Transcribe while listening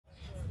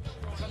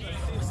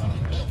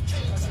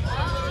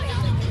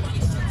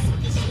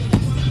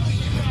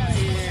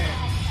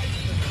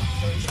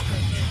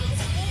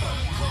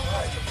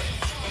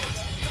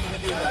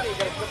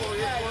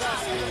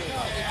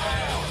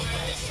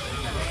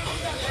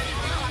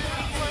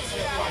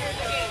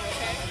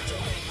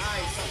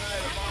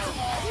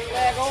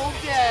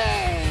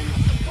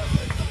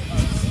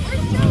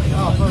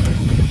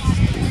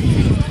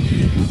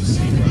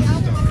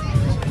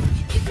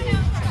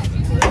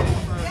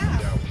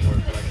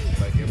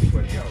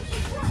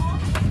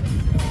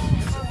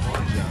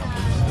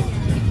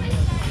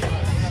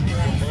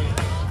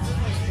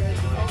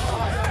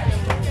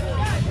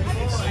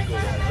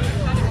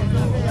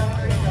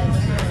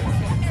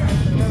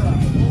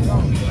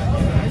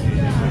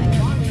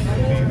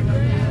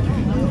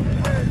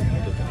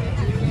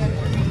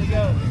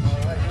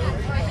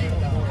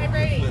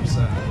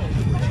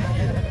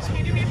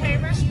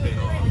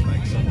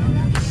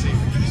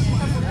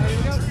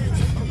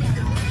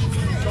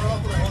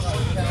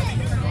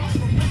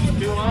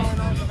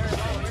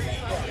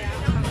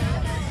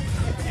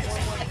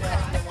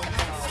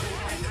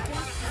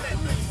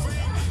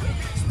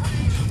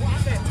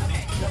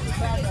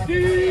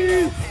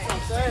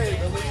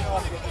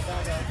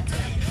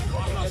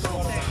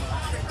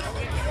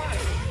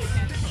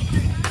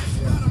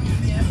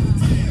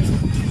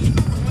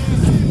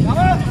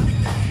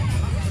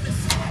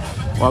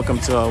Welcome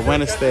to a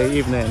Wednesday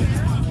evening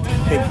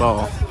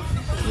kickball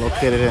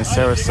located in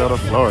Sarasota,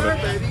 Florida.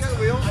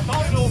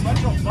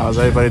 How's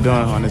everybody doing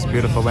on this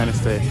beautiful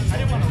Wednesday?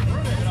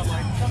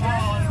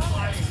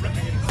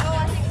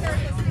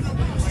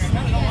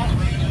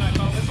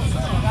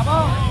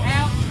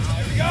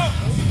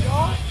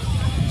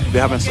 If you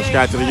haven't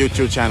subscribed to the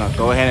YouTube channel,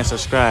 go ahead and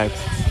subscribe.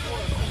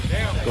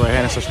 Go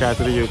ahead and subscribe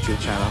to the YouTube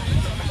channel.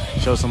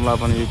 Show some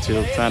love on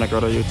YouTube. Trying to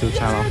grow the YouTube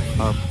channel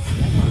up.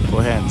 Go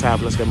ahead and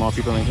tap. Let's get more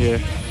people in here.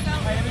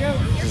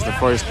 This is the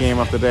first game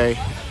of the day.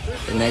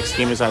 The next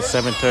game is at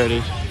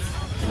 7:30.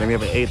 And then we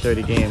have an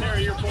 8:30 game.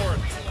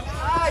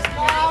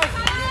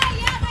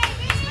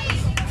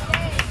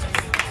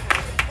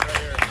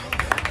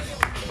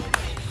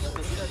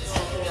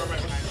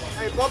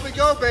 Hey, bump and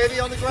go, baby,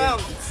 on the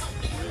ground.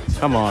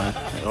 Come on.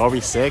 Are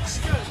we 6?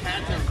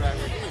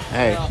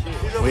 Hey,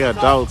 we are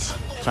adults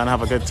trying to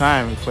have a good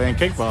time playing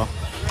kickball.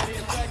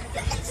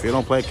 If you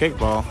don't play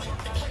kickball,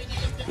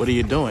 what are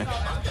you doing?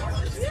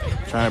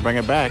 Trying to bring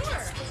it back.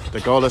 The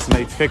goal is to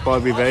make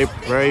kickball be very,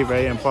 very,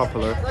 very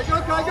unpopular.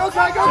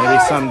 Maybe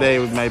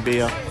someday it might be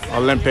an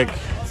Olympic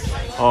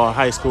or a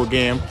high school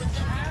game.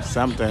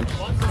 Something.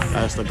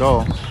 That's the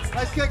goal.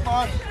 Nice kick,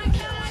 Mark.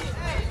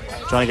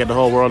 Trying to get the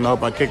whole world to know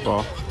about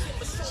kickball.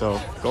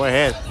 So go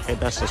ahead, hit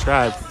that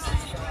subscribe,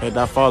 hit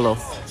that follow,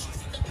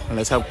 and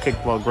let's help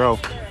kickball grow.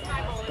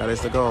 That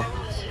is the goal. Is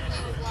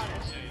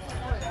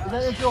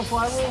that infield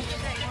fly rule?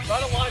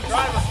 Line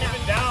drive is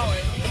given down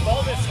and the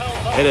ball is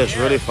held up. It is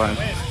really fun.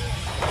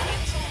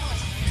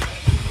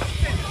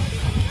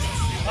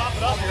 Pop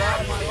it up, you're out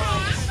of my line.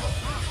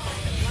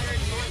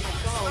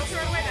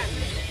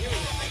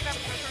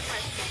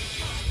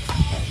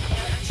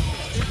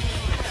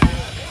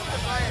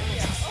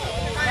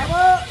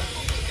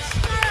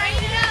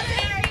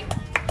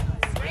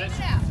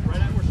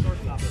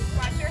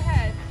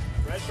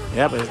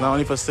 Yeah, but it's not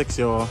only for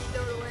 6-year-old.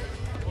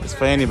 It's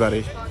for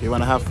anybody. If you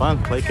want to have fun,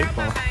 play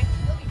kickball.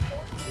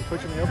 You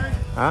pushing me up?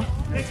 Huh?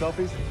 Take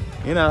selfies?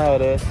 You know how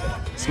it is.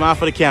 Smile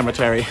for the camera,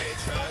 Terry. That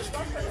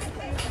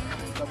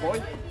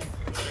boy?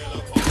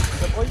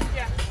 That boy?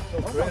 Yeah.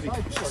 So pretty.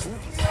 Only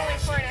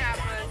 4.5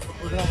 months.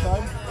 Was it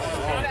outside?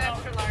 The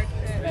extra large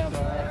fit.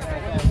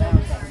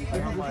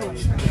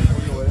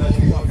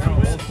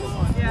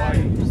 Yeah.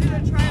 You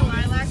should try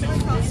lilac.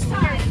 It's called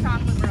strawberry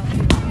chocolate milk.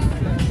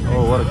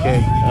 Oh, what a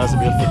kick. That's a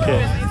beautiful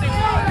kick.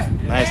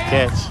 Nice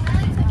catch.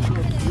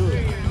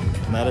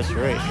 That is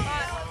great.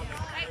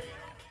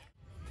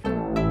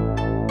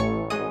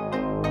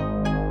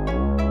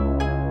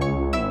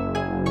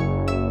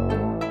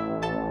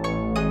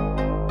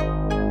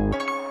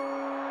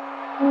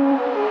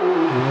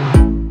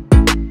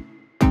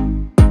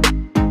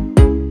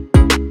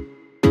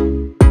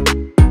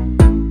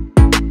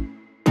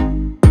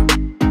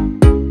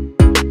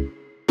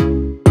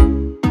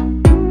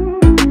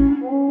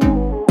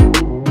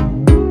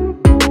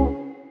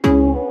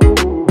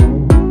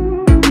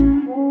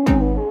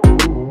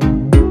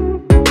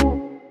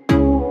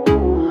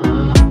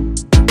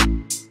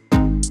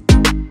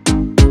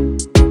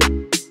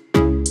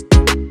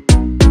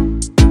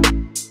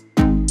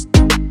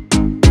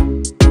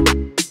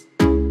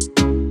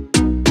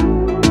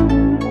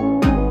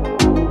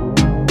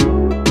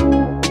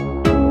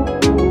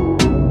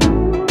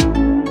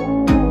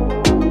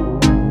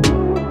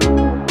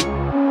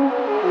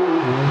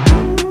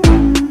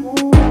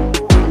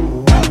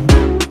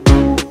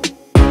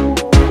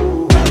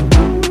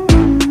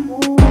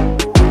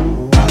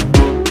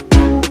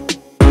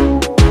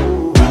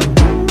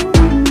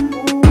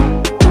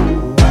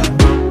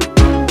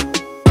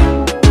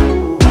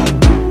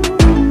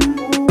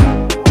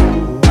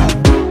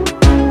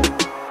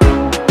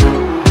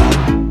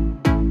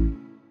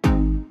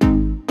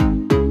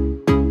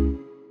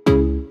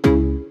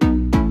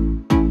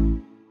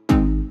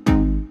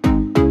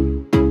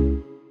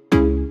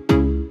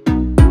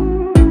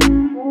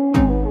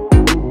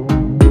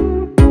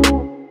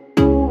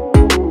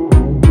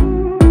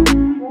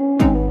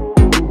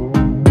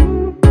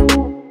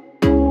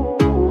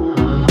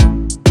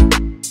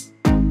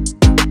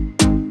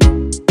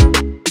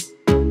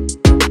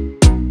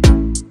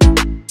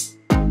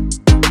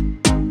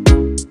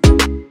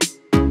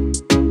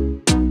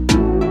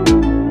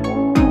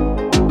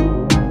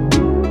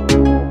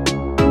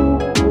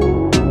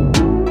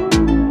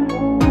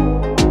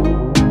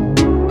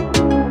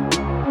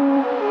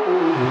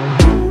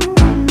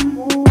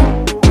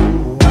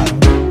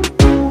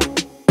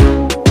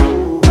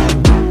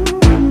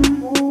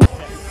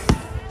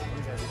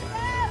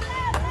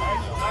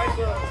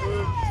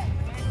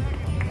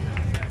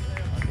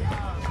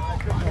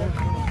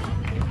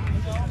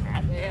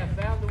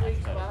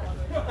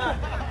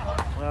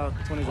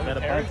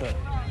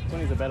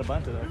 better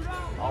bunter though.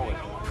 Always.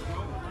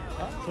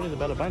 Tony's a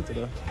better bunter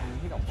though.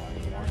 He don't play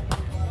anymore.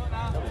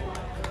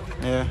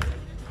 Yeah.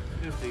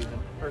 New season.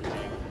 First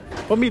game.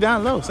 Put me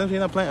down low since we're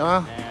not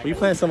playing. We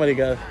playing somebody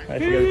good. I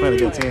forget we're playing a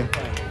good team.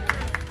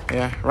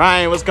 Yeah.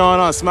 Ryan, what's going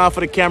on? Smile for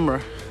the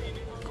camera.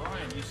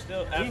 Ryan, you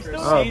still after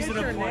Oh. a season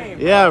of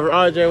playing. Yeah,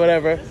 RJ,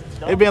 whatever.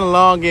 It's been a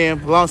long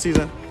game, long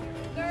season.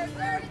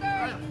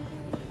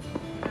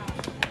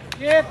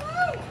 Yeah.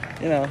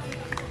 You know,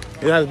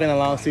 it has been a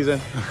long season.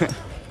 Oh,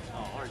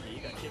 RJ,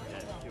 you got kicked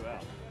that 2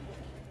 out.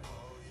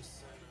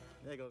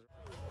 There goes.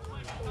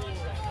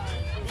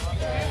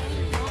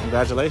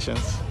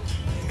 Congratulations.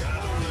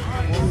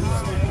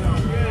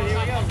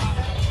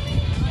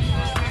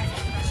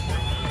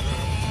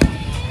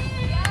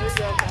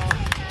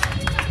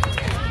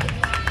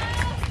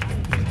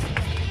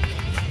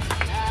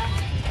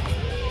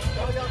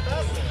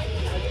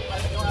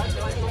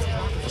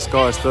 The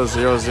score is still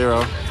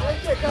 0-0.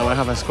 No one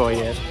haven't scored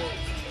yet.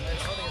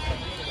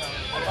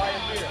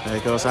 There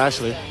goes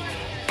Ashley. He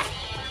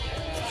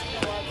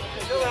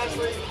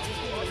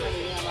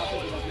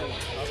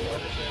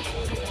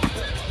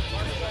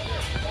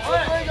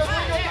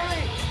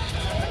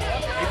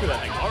threw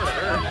that thing hard at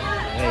her.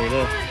 There you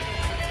go.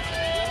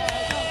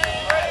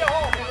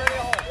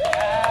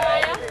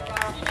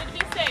 You need to be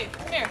safe.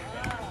 Come here.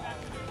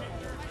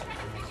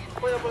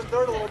 Play up in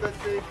third a little bit,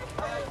 Steve.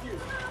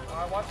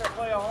 Alright, watch that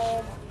play at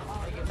home.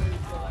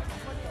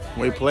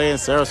 We play in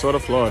Sarasota,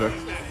 Florida.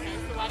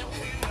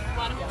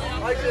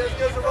 Mike, let's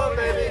give us a run,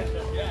 baby.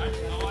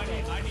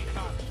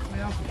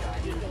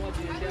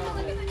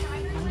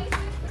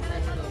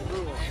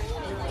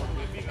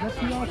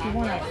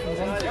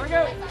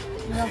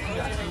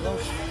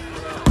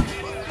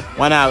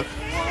 One out.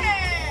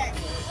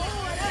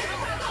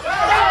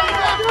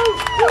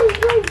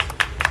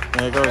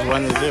 There it goes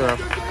 1-0.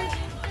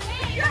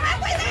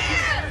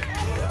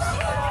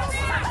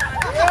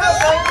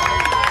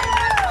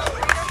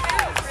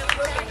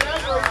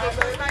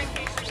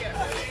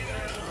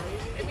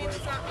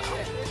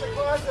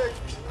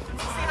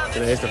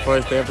 Today is the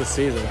first day of the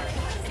season.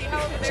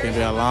 It's going to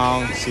be a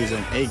long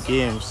season, 8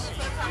 games,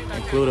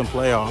 including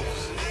playoffs.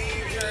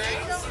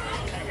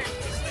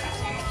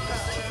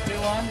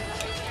 2-1.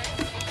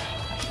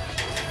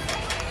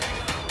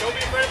 Don't be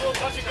afraid, we'll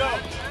touch and go.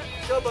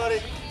 Go,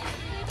 buddy.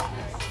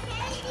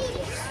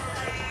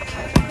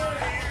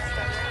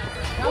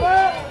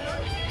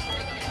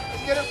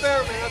 Let's get it fair,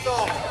 man. That's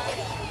all.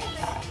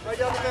 Right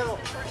down the middle.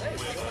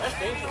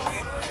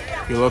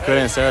 If you look good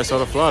in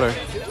Sarasota, Florida,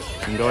 you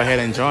can go ahead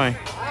and join.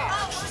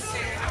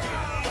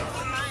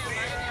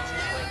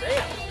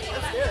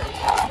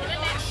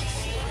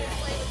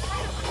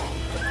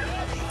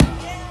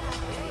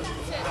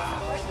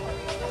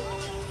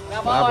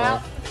 Bye, bro.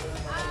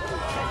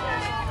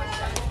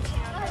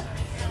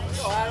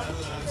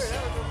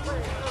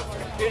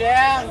 Two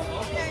down.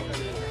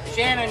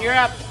 Shannon, you're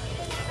up.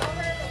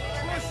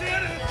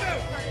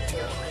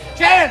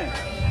 Shannon!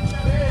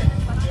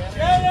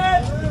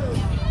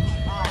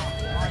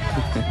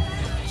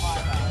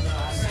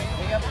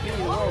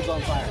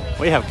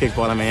 We have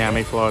kickball in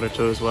Miami, Florida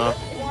too as well.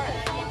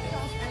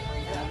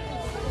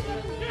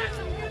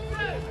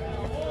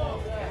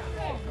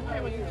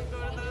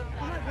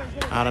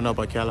 I don't know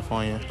about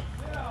California.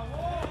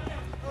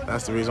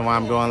 That's the reason why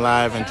I'm going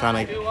live and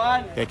trying to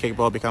get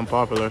kickball become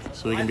popular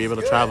so we can be able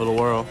to travel the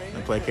world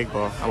and play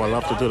kickball. I would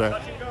love to do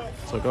that.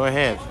 So go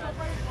ahead.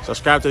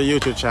 Subscribe to the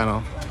YouTube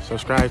channel.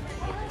 Subscribe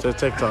to the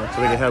TikTok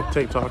so we can help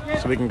TikTok,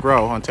 so we can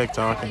grow on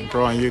TikTok and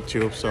grow on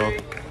YouTube. So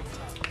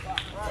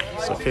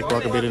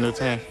kickball could be the new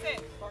thing.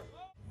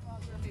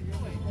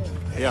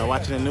 Yeah,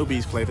 watching the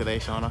newbies play today,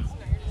 Shauna.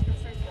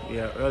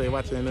 Yeah, earlier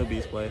watching the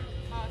newbies play.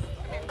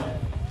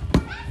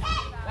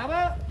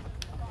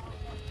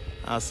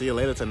 I'll see you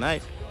later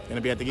tonight.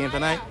 Gonna be at the game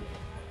tonight?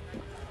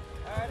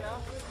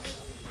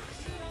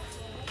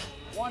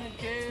 1 and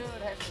 2.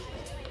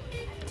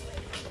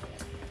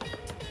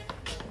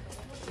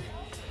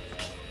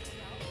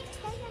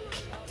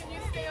 Can you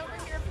stay over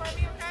here for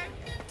me, okay?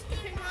 You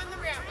can run the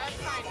ramp. That's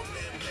fine.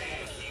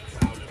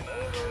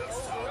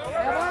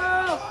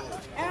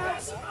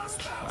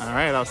 All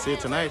right, I'll see you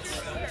tonight.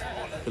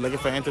 If you're looking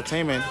for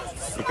entertainment,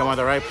 you come at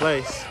the right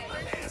place.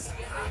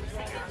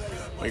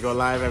 We go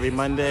live every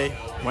Monday,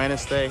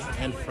 Wednesday,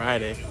 and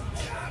Friday.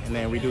 And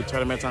then we do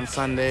tournaments on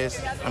Sundays.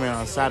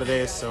 On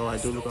Saturdays. So I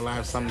do go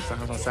live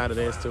sometimes on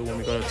Saturdays too when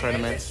we go to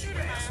tournaments.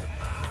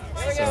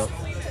 So,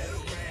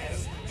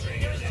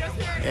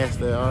 yes,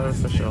 they are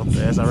for sure.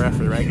 There's a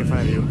referee right in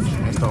front of you.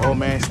 It's the old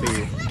man,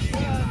 Steve.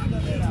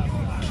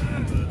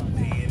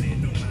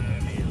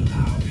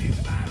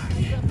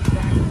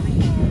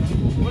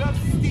 What up,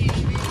 Steve?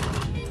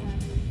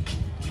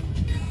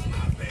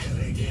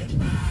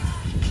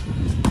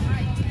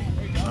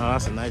 Oh,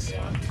 that's a nice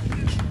one.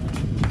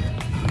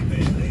 Get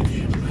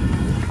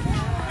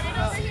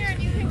over here and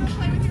you can go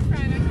play with your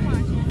friend. I can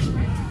watch you.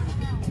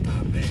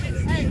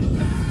 Hey, give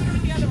me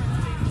the other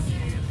one,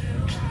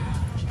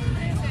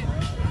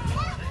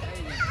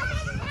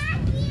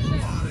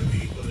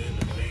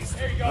 please.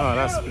 Oh,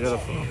 that's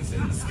beautiful.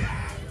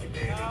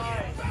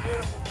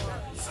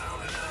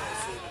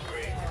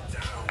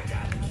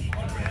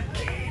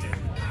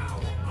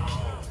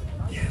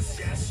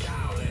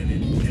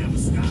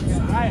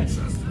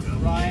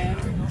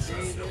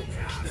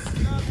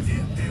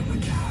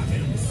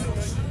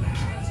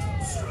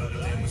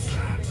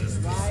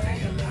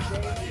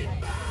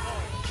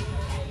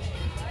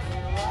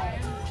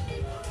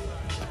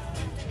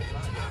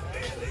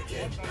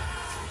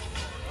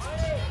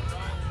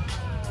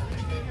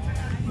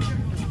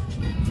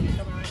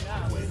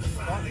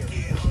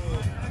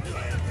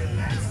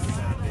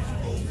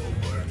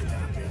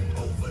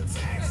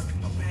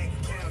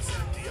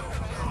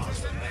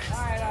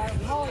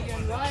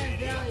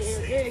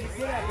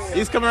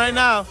 He's coming right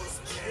now.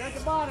 You're at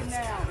the bottom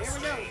now. Here we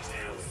go.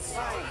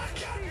 Right.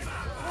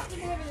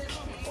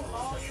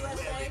 All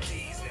USA.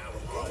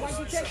 Why'd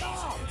you take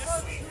off?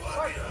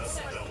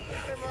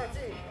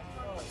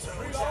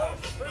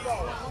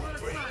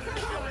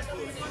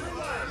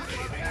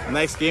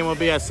 Next game will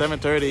be at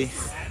 7:30.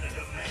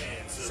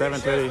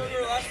 7:30.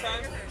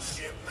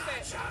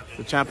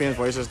 The champions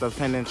versus the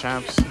defending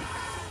champs.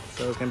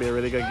 So it's gonna be a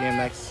really good game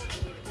next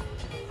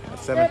at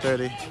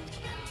 7:30.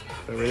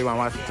 I really want to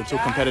watch the two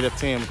competitive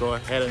teams go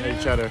ahead at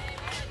each other.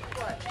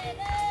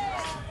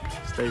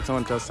 Stay tuned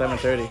until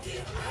 7:30.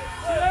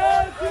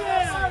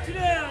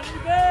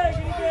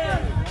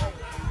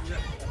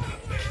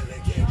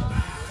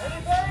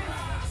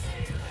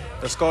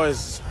 The score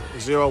is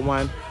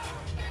 0-1.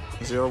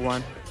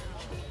 0-1.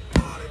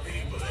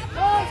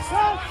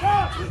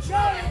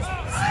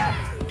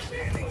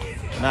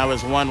 Now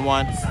it's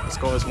 1-1. The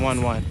score is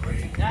 1-1.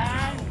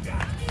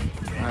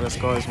 Now the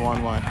score is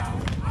 1-1.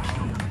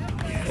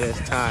 It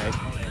is tied.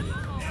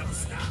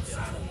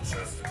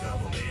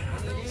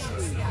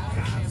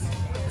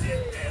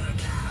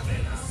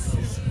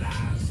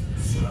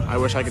 I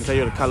wish I could tell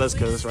you the colors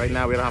because right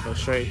now we don't have a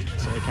shirt,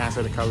 so I can't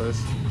say the colors.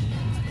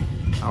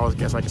 I always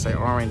guess I could say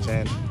orange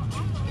and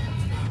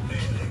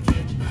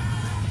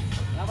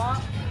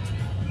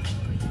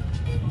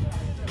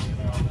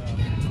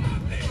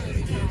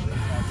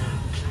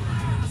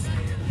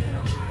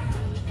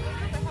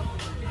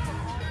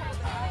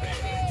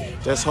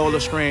just hold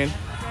the screen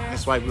and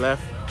swipe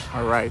left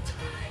or right.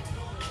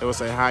 It will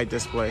say hide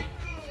display.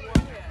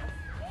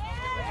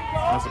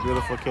 That's a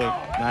beautiful kick.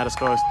 Now the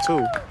score is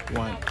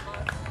 2-1.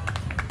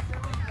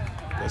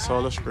 Just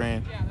hold the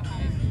screen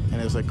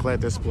and it's a clear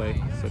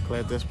display. So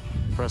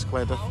press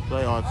clear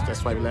display or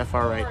just swipe left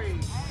or right.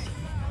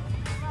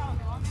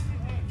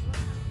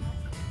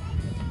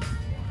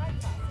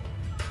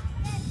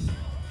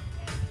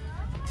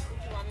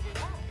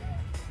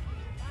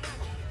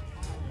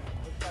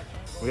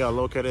 We are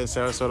located in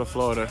Sarasota,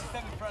 Florida.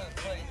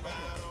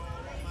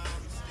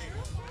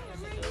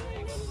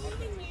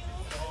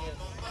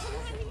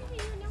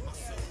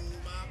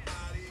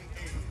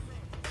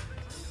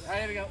 All right,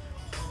 here we go.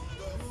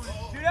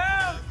 Shoot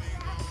out!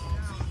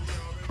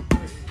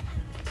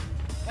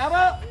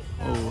 Elbow.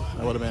 Oh,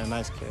 that would have been a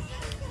nice kick.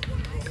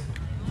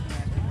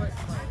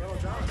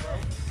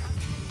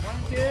 1,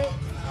 2.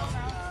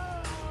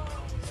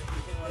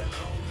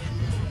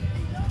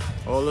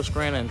 Hold the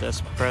screen and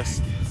just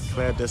press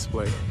clear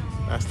display.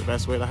 That's the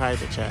best way to hide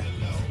the chat.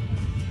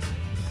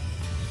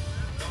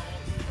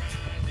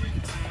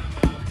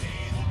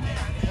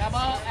 Elbow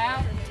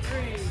out.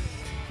 3.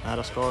 Now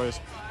the score is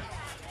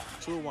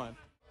 2-1.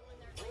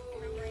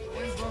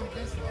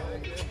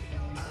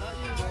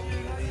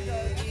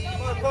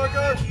 Come on,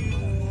 Parker.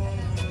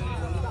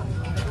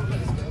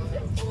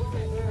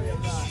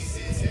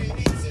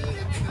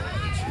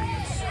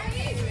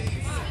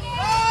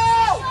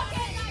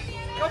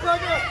 Go,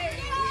 Parker.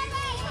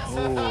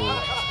 Oh,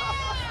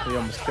 he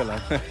almost killed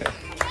him. 8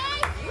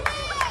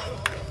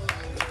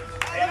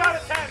 out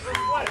of 10 for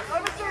what?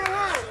 Let me see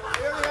her.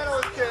 We already had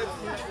all his kids.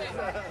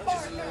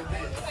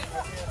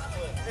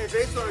 Hey,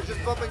 base runner,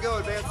 just bump and go,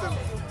 advance him.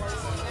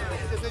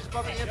 If they just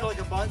bumping in for like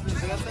a bunt and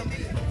advance him.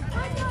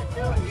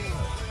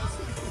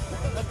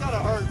 That's gotta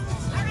hurt.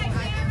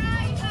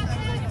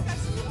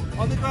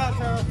 On the ground,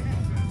 Tara.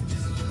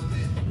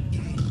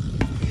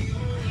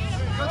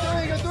 Go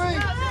 3, go 3.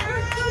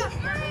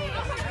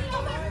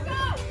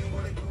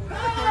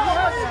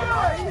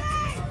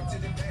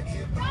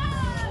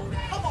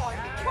 Come on,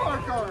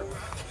 Parker.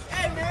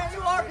 Hey, man,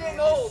 you are getting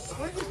old.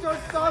 When did you start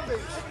stopping?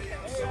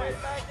 Hey,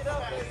 back it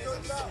up, man.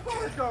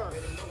 Parker,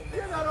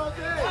 you're not all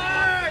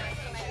day.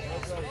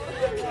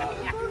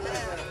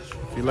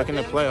 If you're looking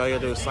to play, all you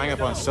gotta do is sign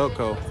up on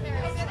SoCo.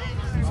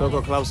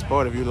 SoCo Club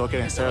Sport. If you're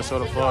located in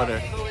Sarasota,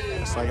 Florida,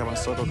 just sign up on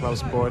SoCo Club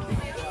Sport.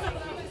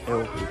 It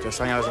will just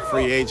sign up as a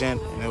free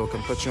agent, and it will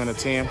can put you on a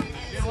team.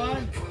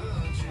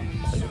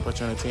 They can put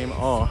you on a team,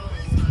 or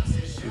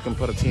you can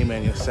put a team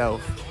in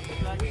yourself.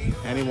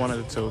 Any one of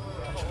the two.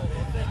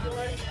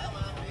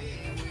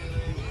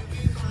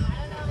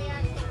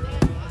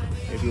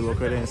 If you're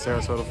located in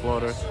Sarasota,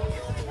 Florida,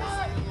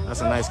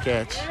 that's a nice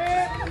catch.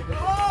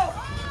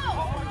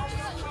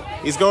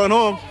 He's going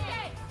home.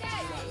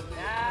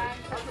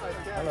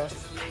 Hello.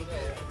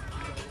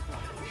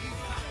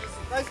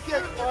 Nice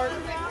kick, Bart.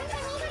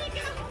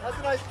 That's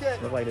a nice kick.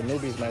 Look like the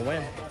newbies might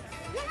win.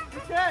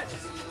 Good catch.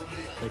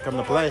 They come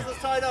to play. Let's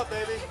tie it up,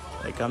 baby.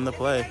 They come to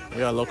play.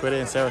 We are located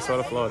in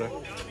Sarasota, Florida.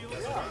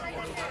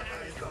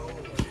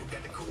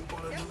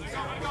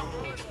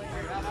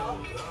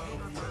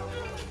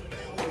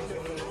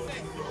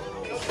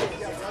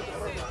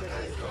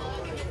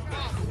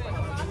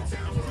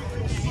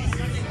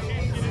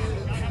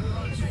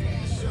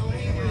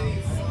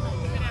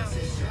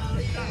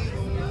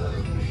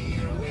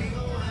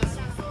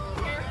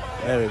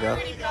 There we go.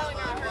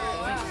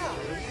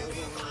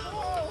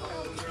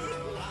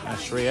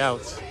 That's 3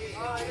 outs.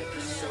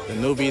 The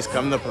newbies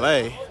come to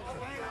play.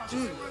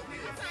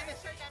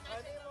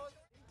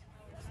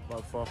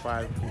 about 4 or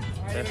 5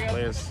 best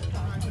players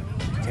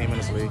team in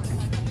this league.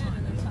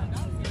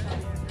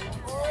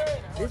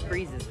 This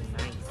breeze is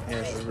nice. Yeah,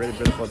 it's a really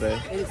beautiful day.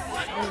 It is so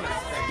nice.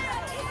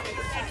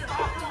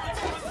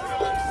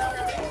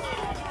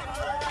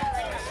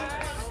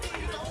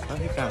 Oh,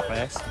 he's kind of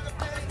fast.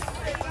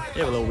 He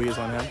have a little wheels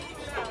on him.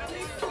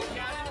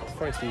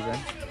 First season.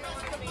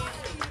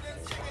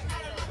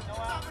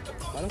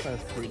 I don't think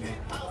that's pretty neat.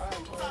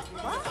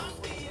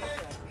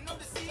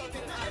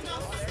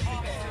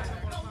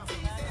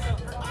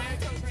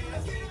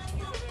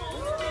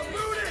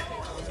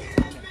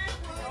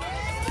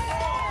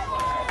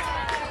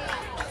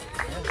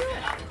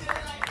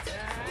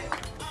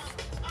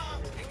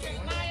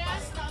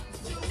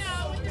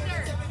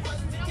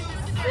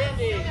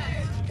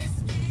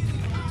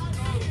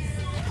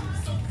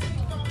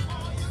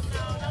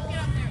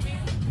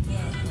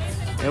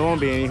 It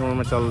won't be any home run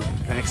until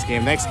next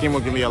game. Next game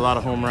will give me a lot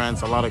of home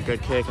runs, a lot of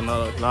good kick, and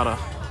a lot of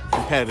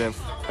competitive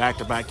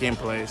back-to-back game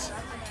plays.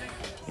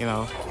 You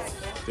know,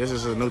 this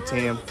is a new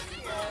team.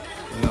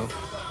 You know,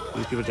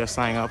 these people just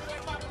sign up.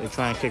 They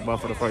try and kickball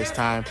for the first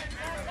time.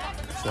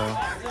 So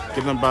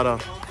give them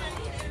about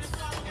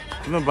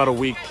a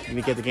week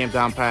to get the game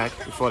down pat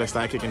before they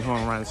start kicking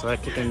home runs. So they're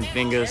kicking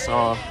fingers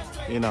or,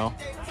 you know,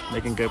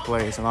 making good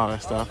plays and all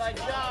that stuff.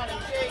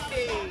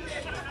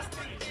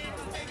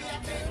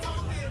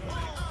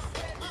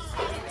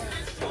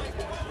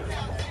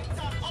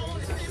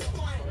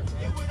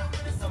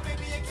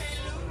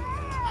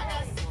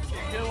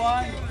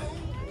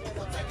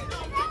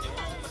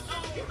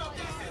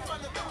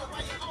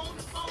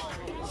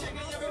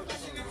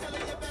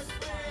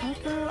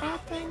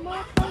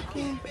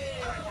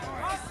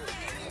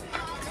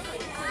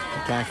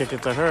 Can't kick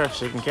it to her.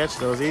 She can catch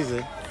those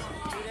easy.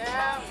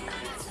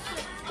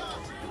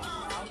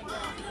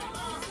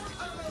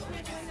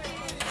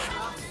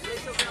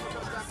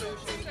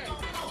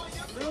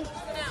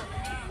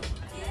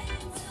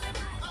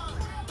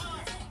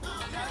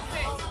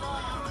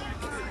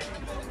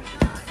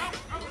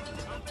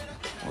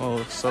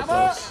 Oh, so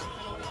close.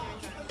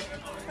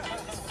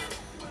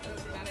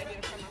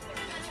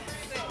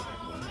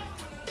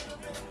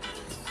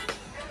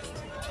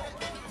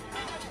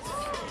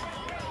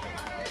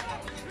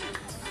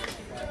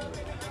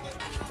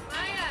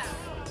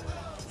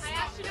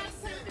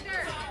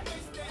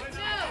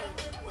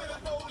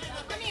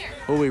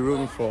 Who we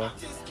rooting for?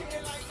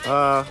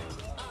 I'm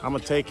gonna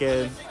take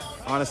it.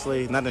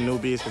 Honestly, not the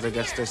newbies because they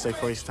just their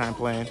first time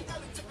playing.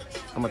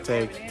 I'm gonna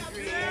take.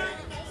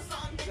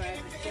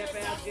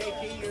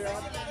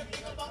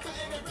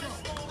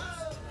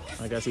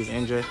 I guess he's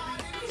injured,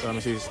 so I'm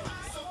gonna see.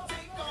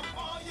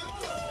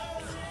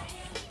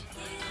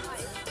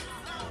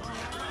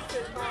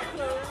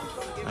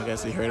 I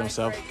guess he hurt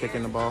himself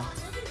kicking the ball.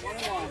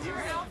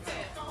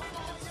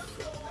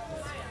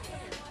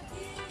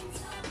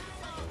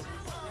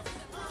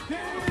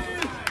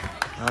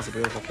 That's a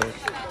beautiful kick.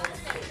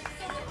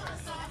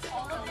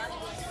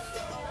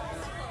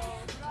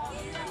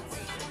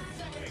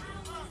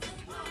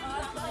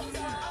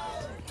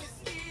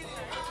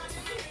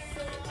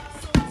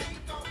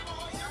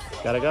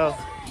 Gotta go.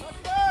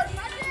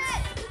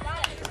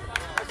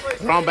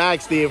 Wrong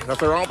bag, Steve. That's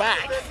the wrong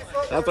bag.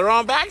 That's the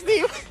wrong bag,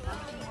 Steve.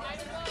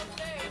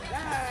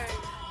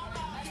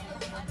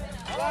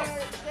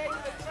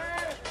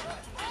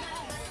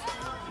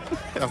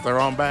 That's the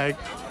wrong bag.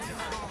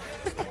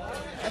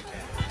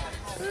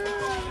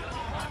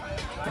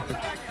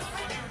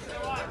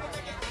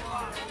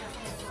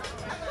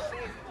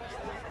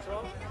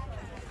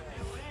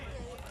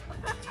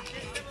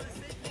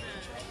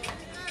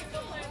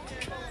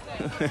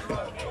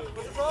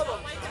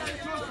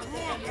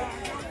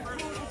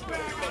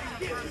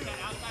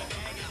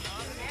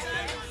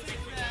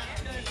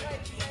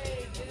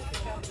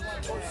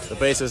 The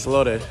base is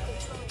loaded.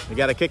 We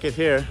gotta kick it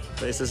here.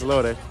 Base is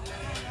loaded.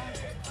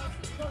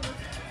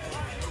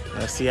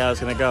 Let's see how it's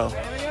gonna go.